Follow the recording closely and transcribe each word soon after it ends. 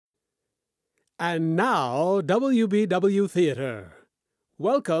And now, WBW Theater.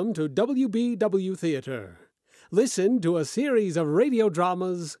 Welcome to WBW Theater. Listen to a series of radio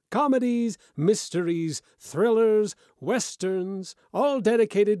dramas, comedies, mysteries, thrillers, westerns, all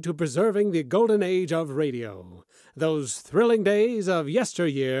dedicated to preserving the golden age of radio. Those thrilling days of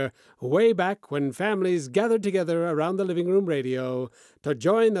yesteryear, way back when families gathered together around the living room radio to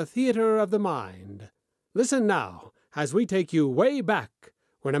join the theater of the mind. Listen now as we take you way back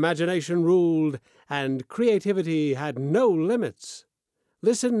when imagination ruled and creativity had no limits.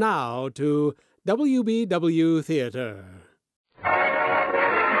 Listen now to WBW Theater.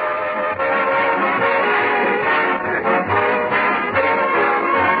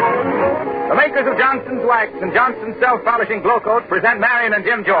 The makers of Johnson's Wax and Johnson's Self-Polishing Glow Coat present Marion and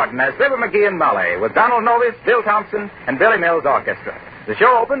Jim Jordan as Fibber McGee and Molly with Donald Novis, Bill Thompson, and Billy Mills Orchestra. The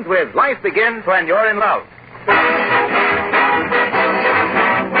show opens with Life Begins When You're in Love.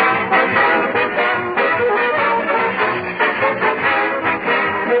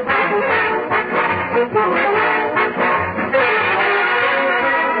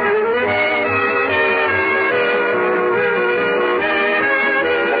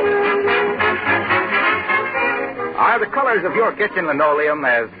 Are the colors of your kitchen linoleum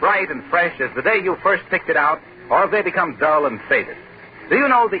as bright and fresh as the day you first picked it out, or have they become dull and faded? Do you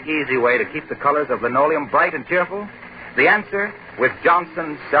know the easy way to keep the colors of linoleum bright and cheerful? The answer, with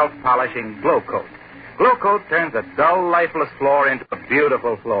Johnson's Self-Polishing Glow Coat. Glow Coat turns a dull, lifeless floor into a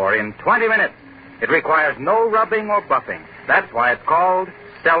beautiful floor in 20 minutes. It requires no rubbing or buffing. That's why it's called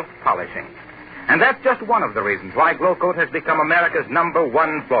self-polishing. And that's just one of the reasons why Glow Coat has become America's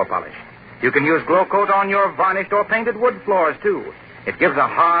 #1 floor polish. You can use Glow Coat on your varnished or painted wood floors, too. It gives a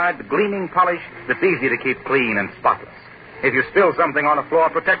hard, gleaming polish that's easy to keep clean and spotless. If you spill something on a floor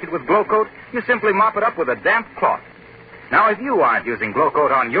protected with Glow Coat, you simply mop it up with a damp cloth. Now, if you aren't using Glow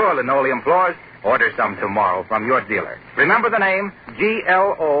Coat on your linoleum floors, order some tomorrow from your dealer. Remember the name,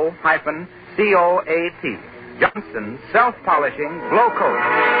 GLO-COAT. Johnson's Self-Polishing Glow Coat.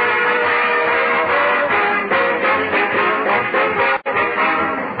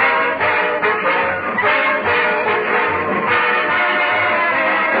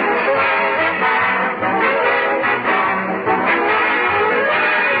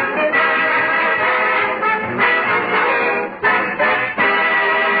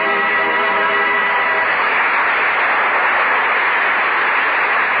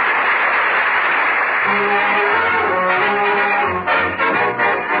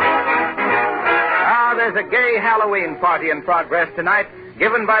 There's a gay Halloween party in progress tonight,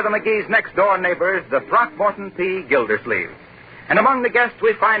 given by the McGee's next-door neighbors, the Throckmorton P. Gildersleeves. And among the guests,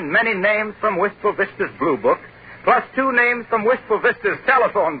 we find many names from Wistful Vista's Blue Book, plus 2 names from Wistful Vista's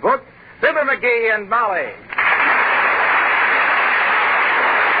Telephone Book, Fibber McGee and Molly.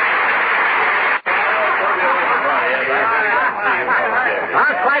 Well,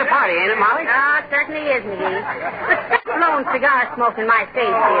 it's quite a party, ain't it, Molly? It certainly is, McGee. But stop blowing cigar smoke in my face,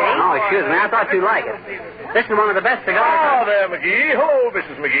 dearie. Oh, excuse me. I thought you'd like it. This is one of the best cigars. Oh, there, McGee. Hello,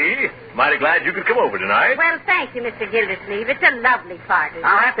 Mrs. McGee. Mighty glad you could come over tonight. Well, thank you, Mr. Gildersleeve. It's a lovely party.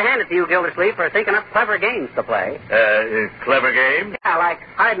 I'll have to hand it to you, Gildersleeve, for thinking up clever games to play. Clever game? Yeah, like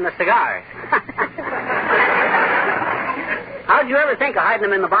hiding the cigars. How'd you ever think of hiding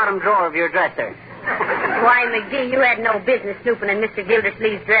them in the bottom drawer of your dresser? Why, McGee, you had no business snooping in Mr.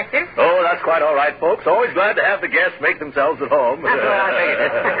 Gildersleeve's dresser. Oh, that's quite all right, folks. Always glad to have the guests make themselves at home. That's what I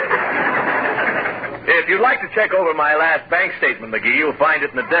figured. If you'd like to check over my last bank statement, McGee, you'll find it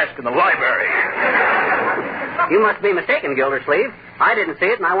in the desk in the library. You must be mistaken, Gildersleeve. I didn't see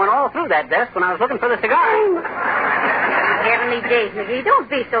it, and I went all through that desk when I was looking for the cigar. Heavenly days, McGee, don't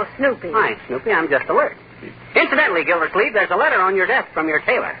be so snoopy. I ain't snoopy. I'm just alert. Incidentally, Gildersleeve, there's a letter on your desk from your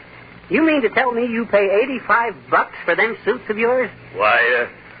tailor. You mean to tell me you pay $85 for them suits of yours? Why,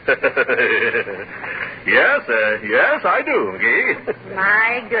 yes, I do, McGee.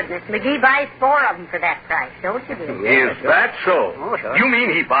 My goodness, McGee buys 4 of them for that price, don't you, dear? Is that so? Oh, sure. You mean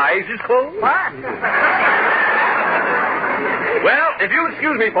he buys his clothes? What? Well, if you'll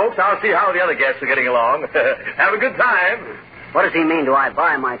excuse me, folks, I'll see how the other guests are getting along. Have a good time. What does he mean, do I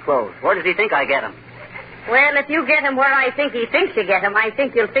buy my clothes? Where does he think I get them? Well, if you get him where I think he thinks you get him, I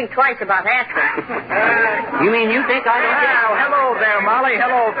think you'll think twice about asking. You mean you think I don't get them? Well, hello there, Molly.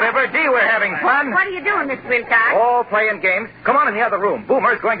 Hello, Fibber. Gee, we're having fun. What are you doing, Miss Wilcox? Oh, playing games. Come on in the other room.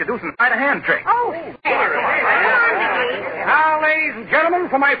 Boomer's going to do some sleight-of-hand tricks. Oh, come on, McGee. Now, ladies and gentlemen,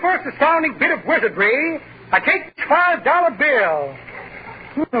 for my first astounding bit of wizardry, I take this $5 bill.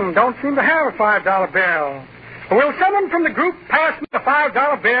 Don't seem to have a $5 bill. Will someone from the group pass me the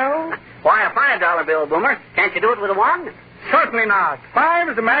 $5 bill? Why, a $5 bill, Boomer? Can't you do it with a 1? Certainly not. 5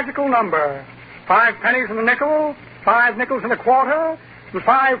 is a magical number. 5 pennies and a nickel, 5 nickels and a quarter, and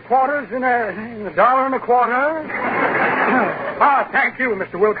 5 quarters in a dollar and a quarter. Thank you,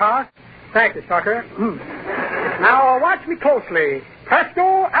 Mr. Wilcox. Thank you, sucker. Now, watch me closely.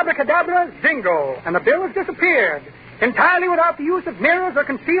 Presto, abracadabra, zingo. And the bill has disappeared. Entirely without the use of mirrors or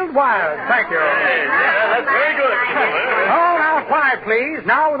concealed wires. Thank you. That's very good. Oh, now, quiet, please.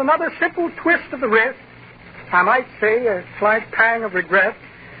 Now, with another simple twist of the wrist, I might say a slight pang of regret,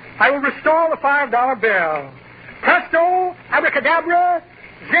 I will restore the $5 bill. Presto, abracadabra,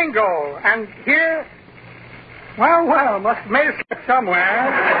 zingo. And here, well, must have made a slip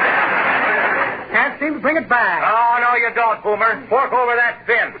somewhere. Can't seem to bring it back. Oh, no, you don't, Boomer. Fork over that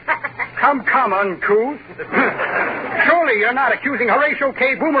bin. Come, uncouth. Surely you're not accusing Horatio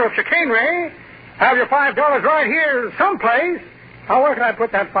K. Boomer of chicanery. Have your $5 right here someplace. Now, where can I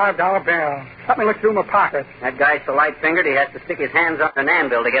put that $5 bill? Let me look through my pockets. That guy's so light-fingered he has to stick his hands on an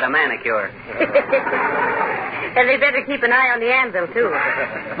anvil to get a manicure. And they better keep an eye on the anvil, too.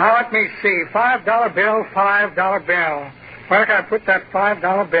 Now, let me see. $5 bill, $5 bill. Where can I put that $5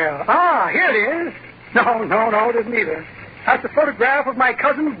 bill? Ah, here it is. No, it isn't either. That's a photograph of my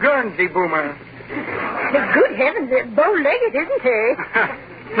cousin Guernsey Boomer. Good heavens, bow-legged, isn't he?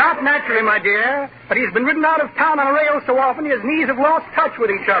 Not naturally, my dear, but he's been ridden out of town on a rail so often his knees have lost touch with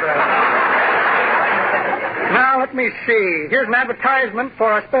each other. Now, let me see. Here's an advertisement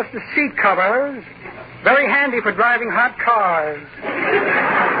for asbestos seat covers. Very handy for driving hot cars.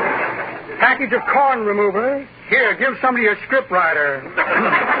 Package of corn remover. Here, give somebody your scriptwriter.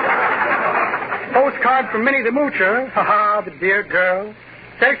 Postcard from Minnie the Moocher. Ha, the dear girl.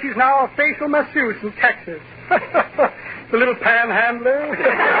 Says she's now a facial masseuse in Texas. The little panhandler.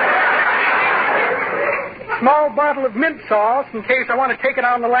 Small bottle of mint sauce in case I want to take it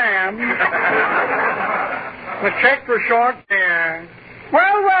on the lamb. A check for short hair.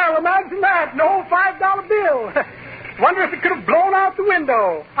 Well, imagine that. An old $5 bill. Wonder if it could have blown out the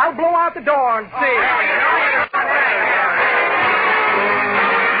window. I'll blow out the door and see.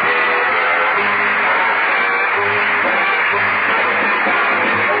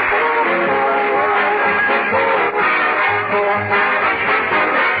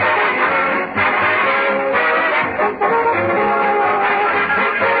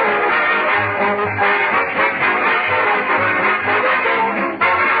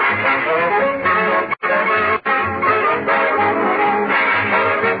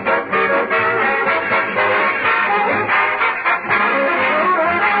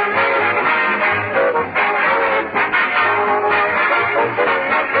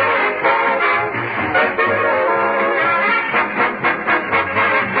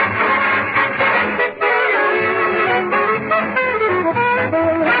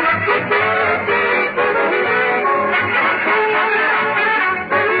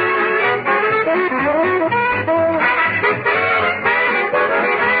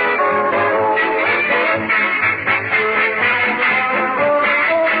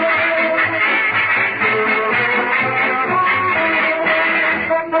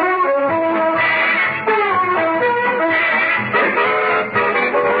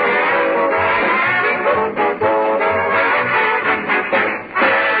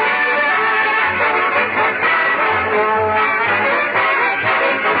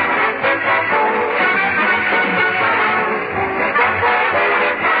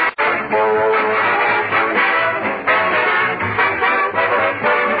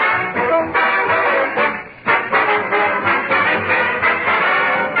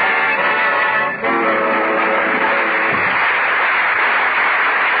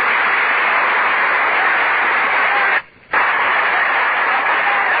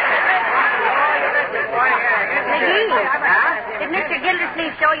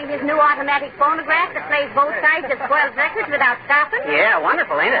 His new automatic phonograph that plays both sides of 12 records without stopping? Yeah,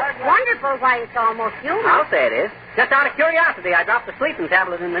 wonderful, ain't it? Wonderful. Why, it's almost human. I'll say it is. Just out of curiosity, I dropped the sleeping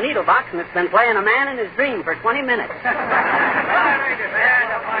tablet in the needle box, and it's been playing a man in his dream for 20 minutes. Well,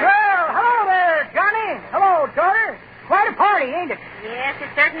 hello there, Johnny. Hello, daughter. Quite a party, ain't it? Yes,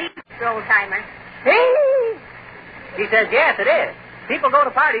 it certainly is, old-timer. Hey! He says, yes, it is. People go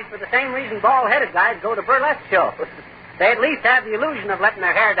to parties for the same reason bald-headed guys go to burlesque shows. They at least have the illusion of letting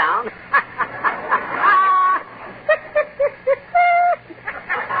their hair down.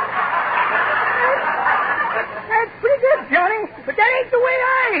 That's pretty good, Johnny. But that ain't the way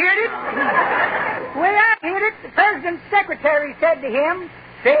I heard it. The way I heard it, the president's secretary said to him,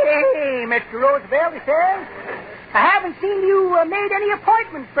 "Say, Mr. Roosevelt," he says, "I haven't seen you made any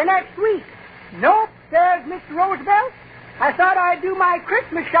appointments for next week." "Nope," says Mr. Roosevelt. "I thought I'd do my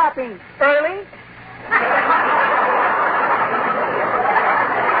Christmas shopping early."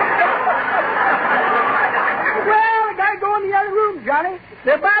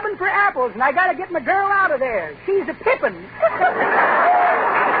 They're bobbing for apples, and I got to get my girl out of there. She's a pippin'.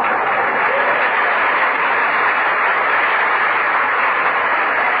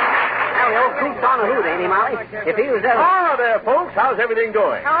 The old coop's on a hoot, ain't he, Molly? If he was there... Ah, there, folks. How's everything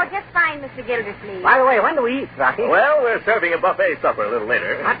going? Oh, just fine, Mr. Gildersleeve. By the way, when do we eat, Rocky? Well, we're serving a buffet supper a little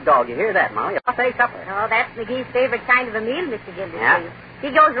later. Hot dog, you hear that, Molly? A buffet supper. Oh, that's McGee's favorite kind of a meal, Mr. Gildersleeve. Yeah? He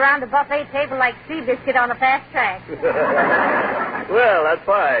goes around the buffet table like Seabiscuit on a fast track. Well, that's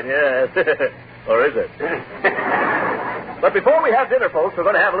fine, yes. Or is it? But before we have dinner, folks, we're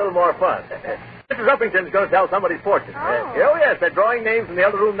going to have a little more fun. Mrs. Uppington's going to tell somebody's fortune. Oh, yes, they're drawing names in the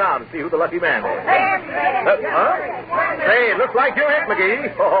other room now to see who the lucky man is. Say, it looks like you're it,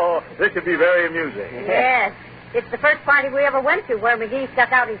 McGee. Oh, this should be very amusing. Yes. It's the first party we ever went to where McGee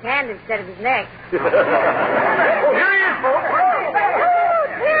stuck out his hand instead of his neck. Oh, here he is, folks.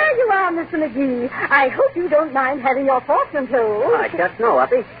 There you are, Mr. McGee. I hope you don't mind having your fortune told. I just know,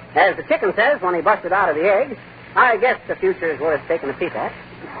 Uppy. As the chicken says when he busted out of the egg, I guess the future is worth taking a peep at.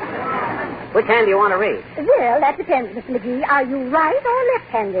 Which hand do you want to read? Well, that depends, Mr. McGee. Are you right or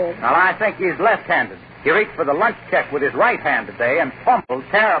left-handed? Well, I think he's left-handed. He reached for the lunch check with his right hand today and fumbled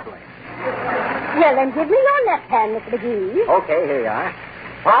terribly. Well, then give me your left hand, Mr. McGee. Okay, here you are.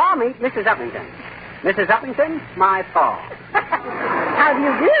 Paul, meet Mrs. Uppington. Mrs. Uppington, my Paul. How do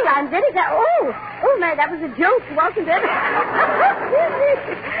you do? I'm very glad. Oh, my, that was a joke, wasn't it?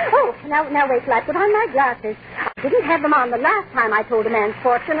 Now wait till I put on my glasses. I didn't have them on the last time I told a man's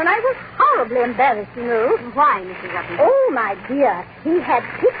fortune, and I was horribly embarrassed, you know. Why, Mrs. Uppington? Oh, my dear. He had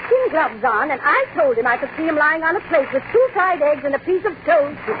pigskin gloves on, and I told him I could see him lying on a plate with 2 fried eggs and a piece of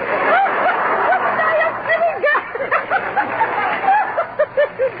toast.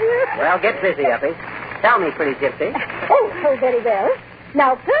 Well, get busy, Uppy. Tell me, pretty gypsy. Oh, very well.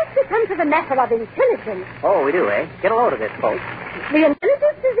 Now, first we come to the matter of intelligence. Oh, we do, eh? Get a load of this, folks. The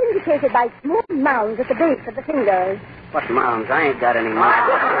intelligence is indicated by small mounds at the base of the fingers. What mounds? I ain't got any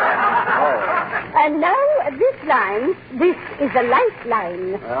mounds. Oh. And now, this line, this is a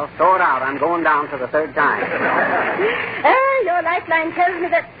lifeline. Well, throw it out. I'm going down for the 3rd time. Your lifeline tells me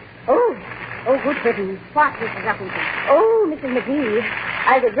that... Oh, good heavens. What, Mrs. Uppington? Oh, Mrs. McGee,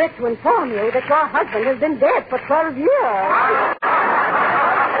 I regret to inform you that your husband has been dead for 12 years.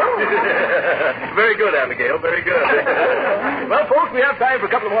 Very good, Abigail, very good. Well, folks, we have time for a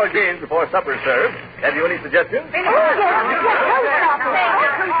couple of more games before supper's served. Have you any suggestions? You know,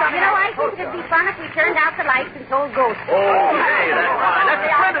 I think it'd be fun if we turned out the lights and told ghosts. Oh, hey, that's fine. That's a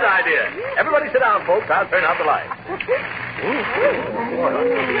splendid idea. Everybody sit down, folks. I'll turn out the lights.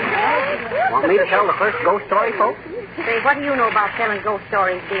 Want me to tell the first ghost story, folks? Say, what do you know about telling ghost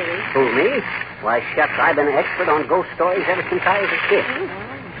stories, dearie? Who, me? Why, shucks, I've been an expert on ghost stories ever since I was a kid.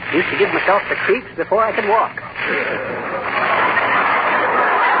 Used to give myself the creeps before I could walk.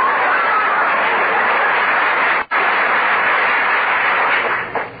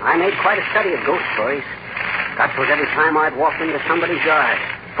 I made quite a study of ghost stories. Got so every time I'd walk into somebody's yard,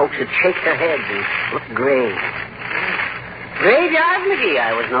 folks would shake their heads and look grave. Graveyard McGee,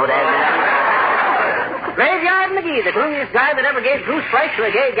 I was known as. Graveyard McGee, the gloomiest guy that ever gave goose flesh to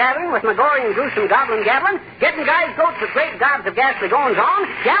a gay gathering with my goring and gruesome goblin gabbling, getting guys' goats with great gobs of ghastly goings-on,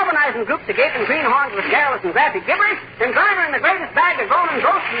 galvanizing groups of gaping greenhorns with garrulous and graphic gibberish, then garnering the greatest bag of groaning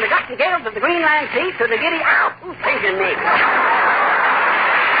ghosts from the gusty gales of the Greenland Sea to the giddy... Ow! Who's pinching me?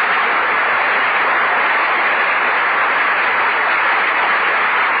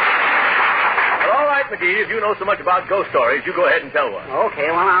 McGee, if you know so much about ghost stories, you go ahead and tell one. Okay,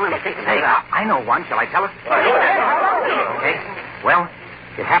 well, I'm going to think of Hey, I know one. Shall I tell it? Go ahead. Okay. Well,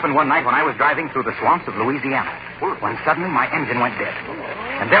 it happened one night when I was driving through the swamps of Louisiana, when suddenly my engine went dead.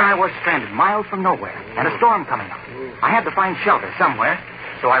 And there I was stranded miles from nowhere, and a storm coming up. I had to find shelter somewhere,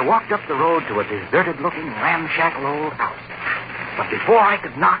 so I walked up the road to a deserted-looking, ramshackle old house. But before I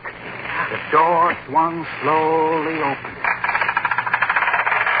could knock, the door swung slowly open.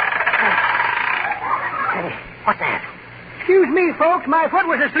 What's that? Excuse me, folks. My foot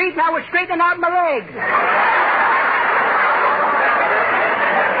was asleep and I was straightening out my legs.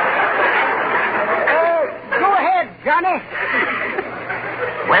 Go ahead, Johnny.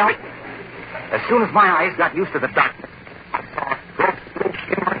 Well, as soon as my eyes got used to the darkness, I saw ghostly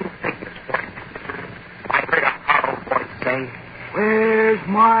shimmering figures. I heard a hollow voice say, "Where's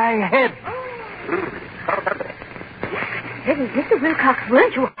my head?" Mr. Wilcox,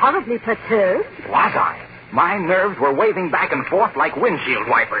 weren't you horribly perturbed? Was I? My nerves were waving back and forth like windshield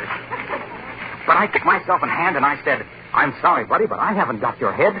wipers. But I took myself in hand and I said, "I'm sorry, buddy, but I haven't got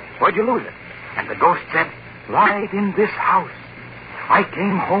your head. Where'd you lose it?" And the ghost said, "Right in this house. I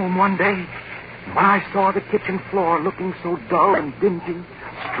came home one day. When I saw the kitchen floor looking so dull and dingy,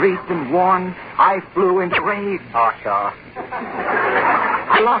 streaked and worn, I flew into rage. Oh, sure.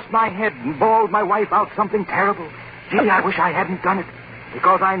 I lost my head and bawled my wife out something terrible. Gee, I wish I hadn't done it,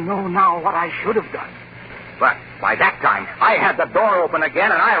 because I know now what I should have done. But by that time, I had the door open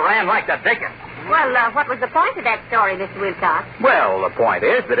again, and I ran like the dickens. Well, what was the point of that story, Mr. Wilcox? Well, the point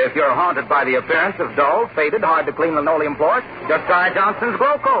is that if you're haunted by the appearance of dull, faded, hard-to-clean linoleum floors, just try Johnson's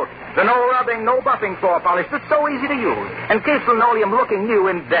Glow Coat. The no-rubbing, no-buffing floor polish that's so easy to use and keeps linoleum looking new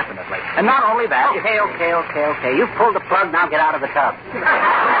indefinitely. And not only that... Okay. You've pulled the plug, now get out of the tub.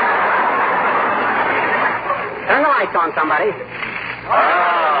 Turn the lights on, somebody.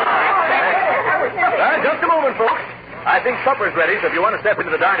 Just a moment, folks. I think supper's ready, so if you want to step into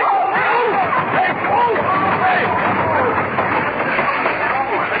the dining room.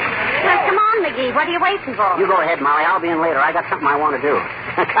 Well, come on, McGee. What are you waiting for? You go ahead, Molly. I'll be in later. I got something I want to do.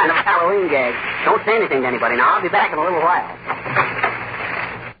 Kind of a Halloween gag. Don't say anything to anybody now. I'll be back in a little while.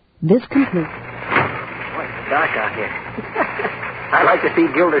 This complete. Boy, it's dark out here. I'd like to see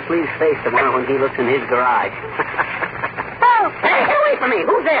Gildersleeve's face tomorrow when he looks in his garage. Oh! Hey, get away from me.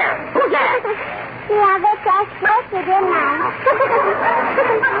 Who's there? Who's that? Yeah, that's I spoke you, didn't I?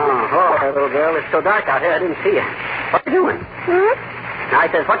 Oh, little girl. It's so dark out here, I didn't see you. What you doing? I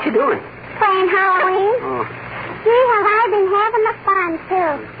says, what you doing? Playing Halloween. Oh. Gee, have I been having the fun,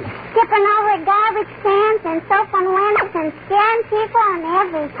 too. Skipping over garbage cans and soap on windows and scaring people and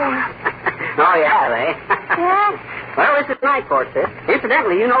everything. Oh, you have, eh? Yeah. Well, this is night court, sis.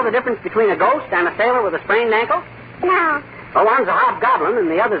 Incidentally, you know the difference between a ghost and a sailor with a sprained ankle? No. Well, one's a hobgoblin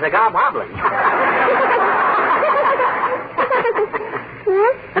and the other's a gobhoblin.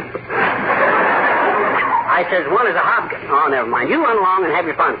 I says one is a hobgoblin. Oh, never mind. You run along and have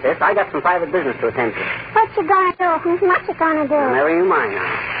your fun, sis. I got some private business to attend to. What you gonna do? What you gonna do? Never you mind now.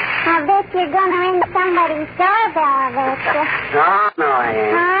 I bet you're gonna ring somebody's doorbell, I bet you. Oh, no, I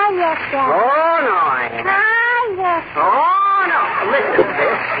ain't. Oh, yes, you. Oh, no, I ain't. Oh, yes. Oh, no. Listen,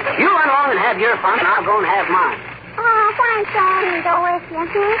 sis. You run along and have your fun, and I'll go and have mine. Oh, why don't you let me go with you?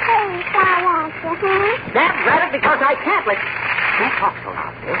 Please, why won't you, That's right, because I can't let... Don't talk so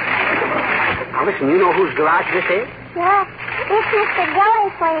loud, sis. Now, listen, you know whose garage this is? Yes. It's Mr.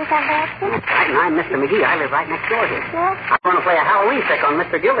 Gildersleeve, I bet you. That's right, and I'm Mr. McGee. I live right next door here. Yes. I'm going to play a Halloween trick on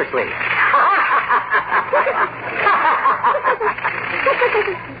Mr. Gildersleeve. Take it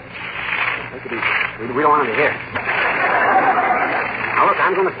easy. We don't want him to hear. Now, look,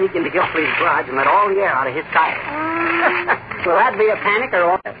 I'm going to sneak into Gildersleeve's garage and let all the air out of his tires. Will that be a panic or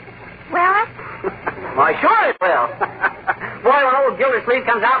what? Will it? Why, sure it will. Boy, when old Gildersleeve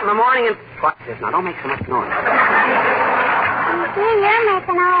comes out in the morning and... Watch this. Now, don't make so much noise. Gee, you're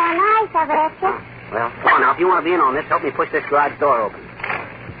making all the noise, I bet you. Well, come on now. If you want to be in on this, help me push this garage door open.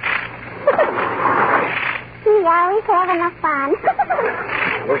 Gee, always having a fun.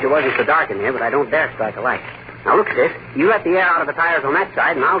 I wish it wasn't so dark in here, but I don't dare strike a light. Now, look, sis. You let the air out of the tires on that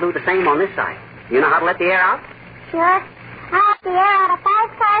side, and I'll do the same on this side. You know how to let the air out? Sure. I let the air out of 5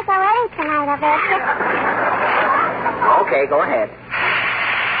 cars already tonight, I bet you. Okay, go ahead.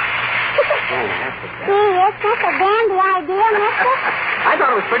 Gee, isn't this a dandy idea, mister? I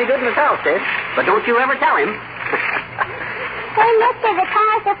thought it was pretty good myself, sis. But don't you ever tell him. Hey, mister, the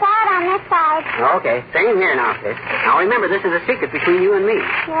cars are out on this side. Okay, same here now, sis. Now, remember, this is a secret between you and me.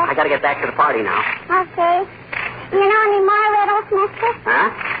 Yes. I got to get back to the party now. Okay. You know any more riddles, mister?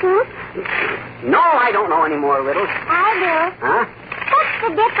 Huh? No, I don't know any more riddles. I do. Huh? What's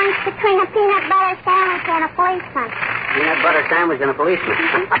the difference between a peanut butter sandwich and a policeman? Peanut butter sandwich and a policeman.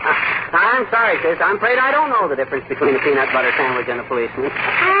 I'm sorry, sis. I'm afraid I don't know the difference between a peanut butter sandwich and a policeman.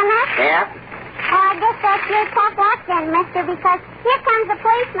 Anna? Yeah? Oh, I guess that's your tough luck then, mister, because here comes the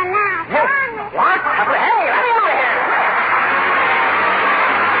policeman now. Hey, Come on, mister. what? Hey, let me over here.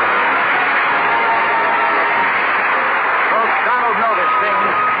 Folks, Donald noticed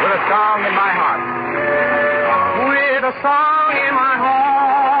things with a song in my heart. With a song in my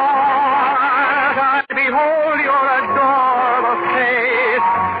heart, I behold your adorable face.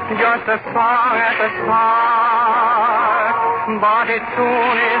 Just a song at the start, but it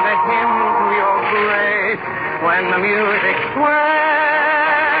soon is a hymn to your grace. When the music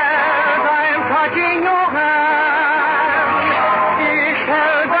swells, I am touching your hand. It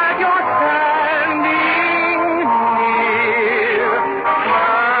tells that you're standing near.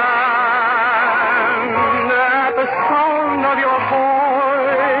 And at the sound of your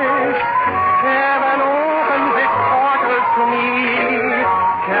voice, heaven opens its portals to me.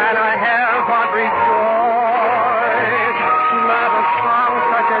 Can I help but rejoice that a song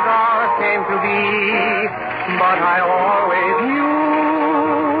such as ours came to be? But I always knew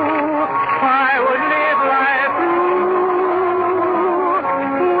I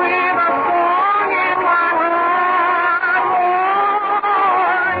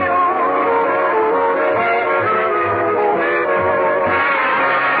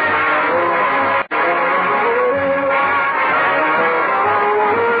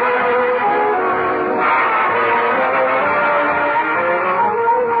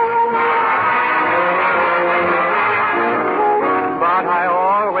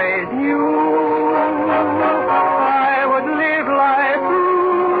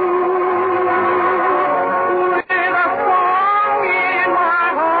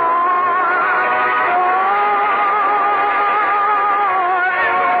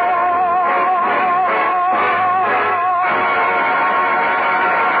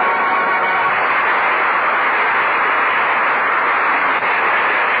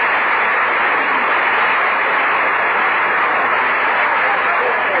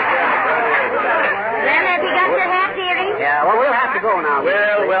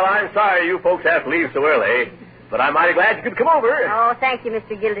I'm sorry you folks have to leave so early, but I'm mighty glad you could come over. Oh, thank you,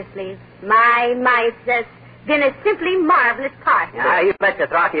 Mr. Gildersleeve. My, it's been a simply marvelous party. You betcha,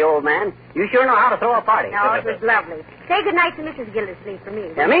 Throcky, old man. You sure know how to throw a party. No, it was lovely. Say good night to Mrs. Gildersleeve for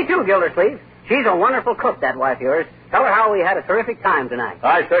me. Yeah, me too, Gildersleeve. She's a wonderful cook, that wife of yours. Tell her how we had a terrific time tonight.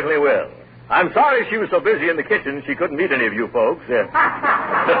 I certainly will. I'm sorry she was so busy in the kitchen she couldn't meet any of you folks. But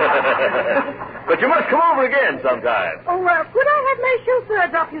you must come over again sometime. Oh, could I have my chauffeur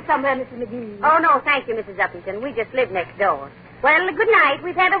drop you somewhere, Mrs. McGee? Oh, no, thank you, Mrs. Uppington. We just live next door. Well, good night.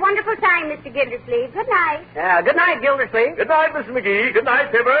 We've had a wonderful time, Mr. Gildersleeve. Good night. Good night, Gildersleeve. Good night, Mrs. McGee. Good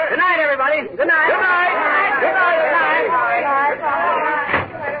night, Fibber. Good night, everybody. Good night. Good night. Good night. Good night. Good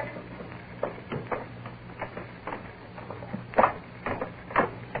night.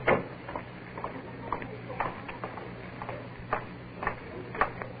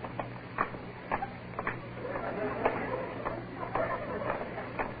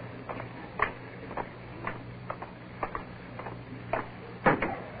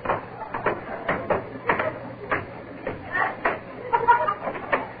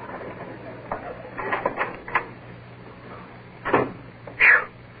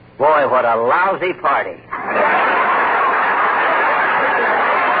 Boy, what a lousy party.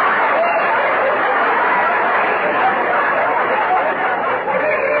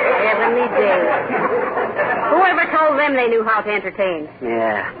 Heavenly day. Whoever told them they knew how to entertain?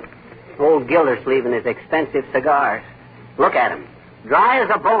 Yeah. Old Gildersleeve and his expensive cigars. Look at him. Dry as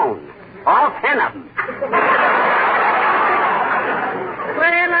a bone. All 10 of them.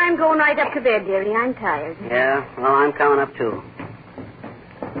 Well, I'm going right up to bed, dearie. I'm tired. Yeah, well, I'm coming up, too.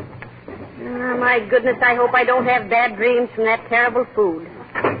 Oh, my goodness, I hope I don't have bad dreams from that terrible food.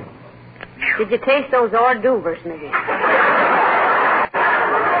 Did you taste those hors d'oeuvres, Miggy?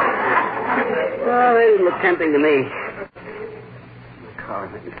 Oh, they didn't look tempting to me.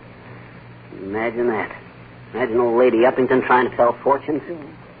 Carmen. Imagine that. Imagine old Lady Uppington trying to tell fortunes.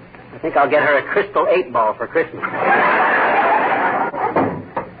 I think I'll get her a crystal 8-ball for Christmas.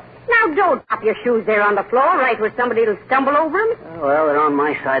 Now, don't drop your shoes there on the floor right where somebody will stumble over them. Oh, well, they're on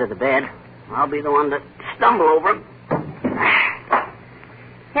my side of the bed. I'll be the one to stumble over them.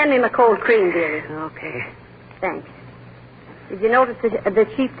 Hand me my cold cream, dearie. Okay. Thanks. Did you notice the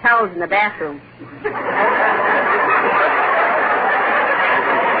cheap towels in the bathroom?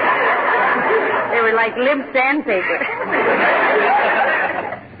 They were like limp sandpaper.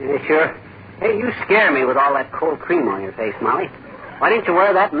 Yeah, sure. Hey, you scare me with all that cold cream on your face, Molly. Why didn't you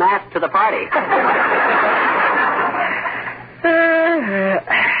wear that mask to the party?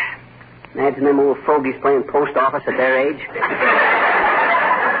 Imagine them old fogies playing post office at their age.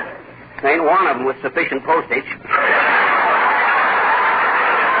 There ain't one of them with sufficient postage.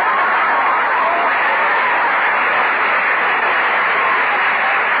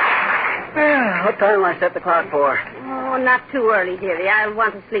 What time will I set the clock for? Oh, not too early, dearie. I'll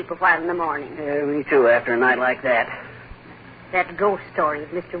want to sleep a while in the morning. Yeah, me too, after a night like that. That ghost story of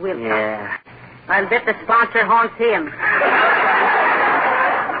Mr. Wilcox. Yeah. I'll bet the sponsor haunts him.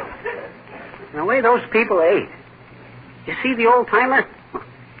 The way those people ate. You see the old timer?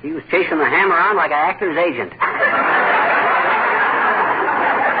 He was chasing the ham around like an actor's agent.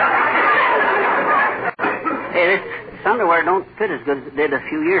 Hey, this underwear don't fit as good as it did a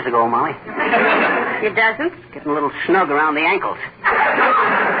few years ago, Molly. It doesn't? Getting a little snug around the ankles.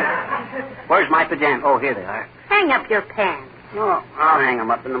 Where's my pajamas? Oh, here they are. Hang up your pants. Oh, I'll hang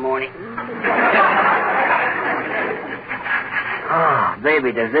them up in the morning. Oh,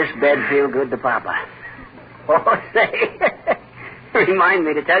 baby, does this bed feel good to Papa? Oh, say, remind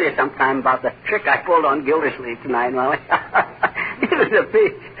me to tell you sometime about the trick I pulled on Gildersleeve tonight, Molly. It was a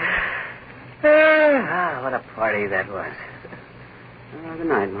peach. What a party that was. Oh, good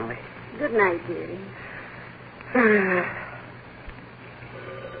night, Molly. Good night, dearie.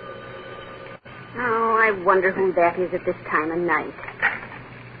 Oh, I wonder who that is at this time of night.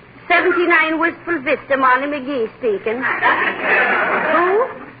 79 Wistful Vista, Molly McGee speaking. Who?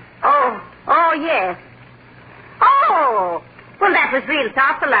 Oh, yes. Oh, well, that was real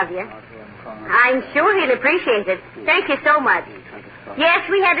thoughtful of you. I'm sure he'll appreciate it. Thank you so much. Yes,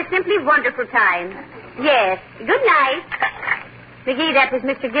 we had a simply wonderful time. Yes. Good night. McGee, that was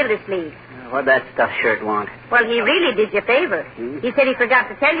Mr. Gildersleeve. What'd that stuffed shirt want? Well, he really did you a favor. He said he forgot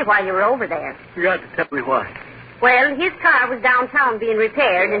to tell you while you were over there. Forgot to tell me what? Well, his car was downtown being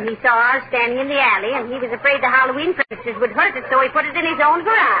repaired, and he saw ours standing in the alley, and he was afraid the Halloween pranksters would hurt it, so he put it in his own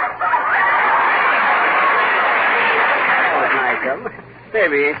garage. Oh, nice of him.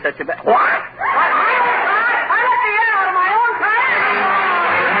 Baby ain't such a bad... What? I let the air out of my own car.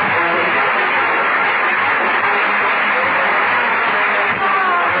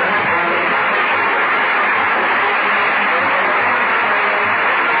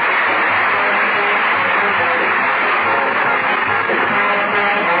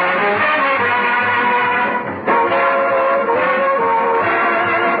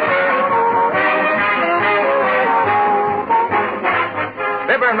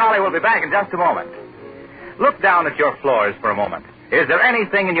 Molly will be back in just a moment. Look down at your floors for a moment. Is there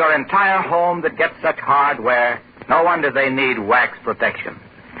anything in your entire home that gets such hard wear? No wonder they need wax protection.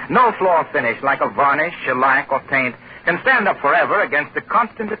 No floor finish like a varnish, shellac, or paint can stand up forever against the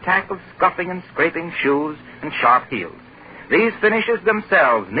constant attack of scuffing and scraping shoes and sharp heels. These finishes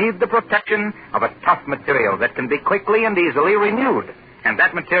themselves need the protection of a tough material that can be quickly and easily renewed. And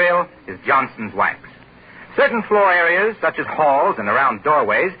that material is Johnson's Wax. Certain floor areas, such as halls and around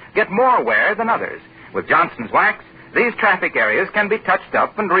doorways, get more wear than others. With Johnson's Wax, these traffic areas can be touched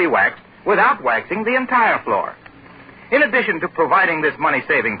up and re-waxed without waxing the entire floor. In addition to providing this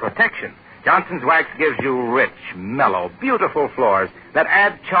money-saving protection, Johnson's Wax gives you rich, mellow, beautiful floors that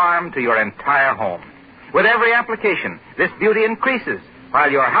add charm to your entire home. With every application, this beauty increases, while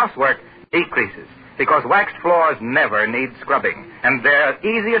your housework decreases, because waxed floors never need scrubbing, and they're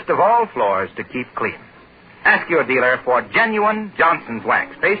easiest of all floors to keep clean. Ask your dealer for genuine Johnson's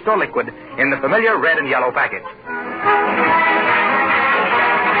Wax, paste or liquid, in the familiar red and yellow package.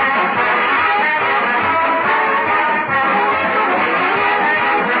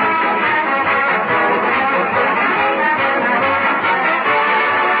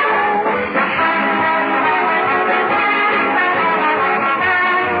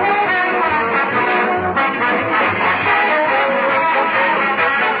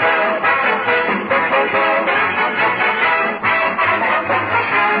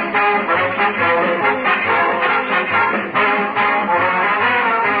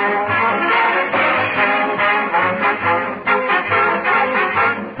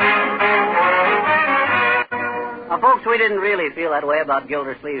 We didn't really feel that way about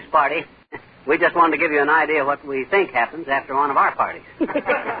Gildersleeve's party. We just wanted to give you an idea of what we think happens after one of our parties.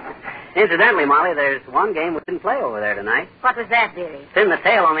 Incidentally, Molly, there's one game we didn't play over there tonight. What was that, dearie? Pin the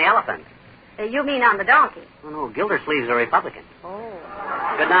tail on the elephant. You mean on the donkey? Oh, no, Gildersleeve's a Republican. Oh.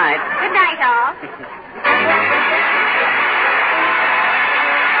 Good night. Good night, all.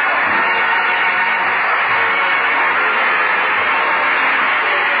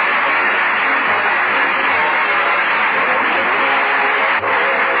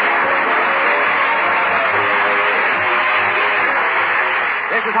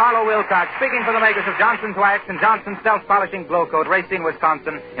 This is Harlow Wilcox speaking for the makers of Johnson's Wax and Johnson's Self-Polishing Glow Coat, Racine,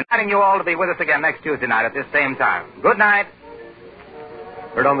 Wisconsin, inviting you all to be with us again next Tuesday night at this same time. Good night.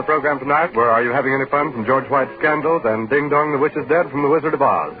 Heard on the program tonight were Are You Having Any Fun from George White's Scandals and Ding Dong the Witch is Dead from The Wizard of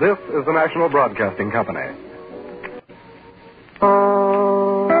Oz. This is the National Broadcasting Company.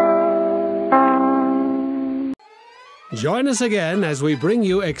 Join us again as we bring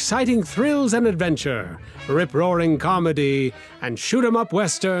you exciting thrills and adventure, rip-roaring comedy, and shoot-'em-up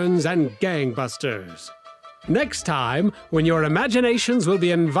westerns and gangbusters. Next time, when your imaginations will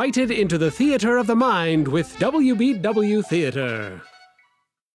be invited into the theater of the mind with WBW Theater.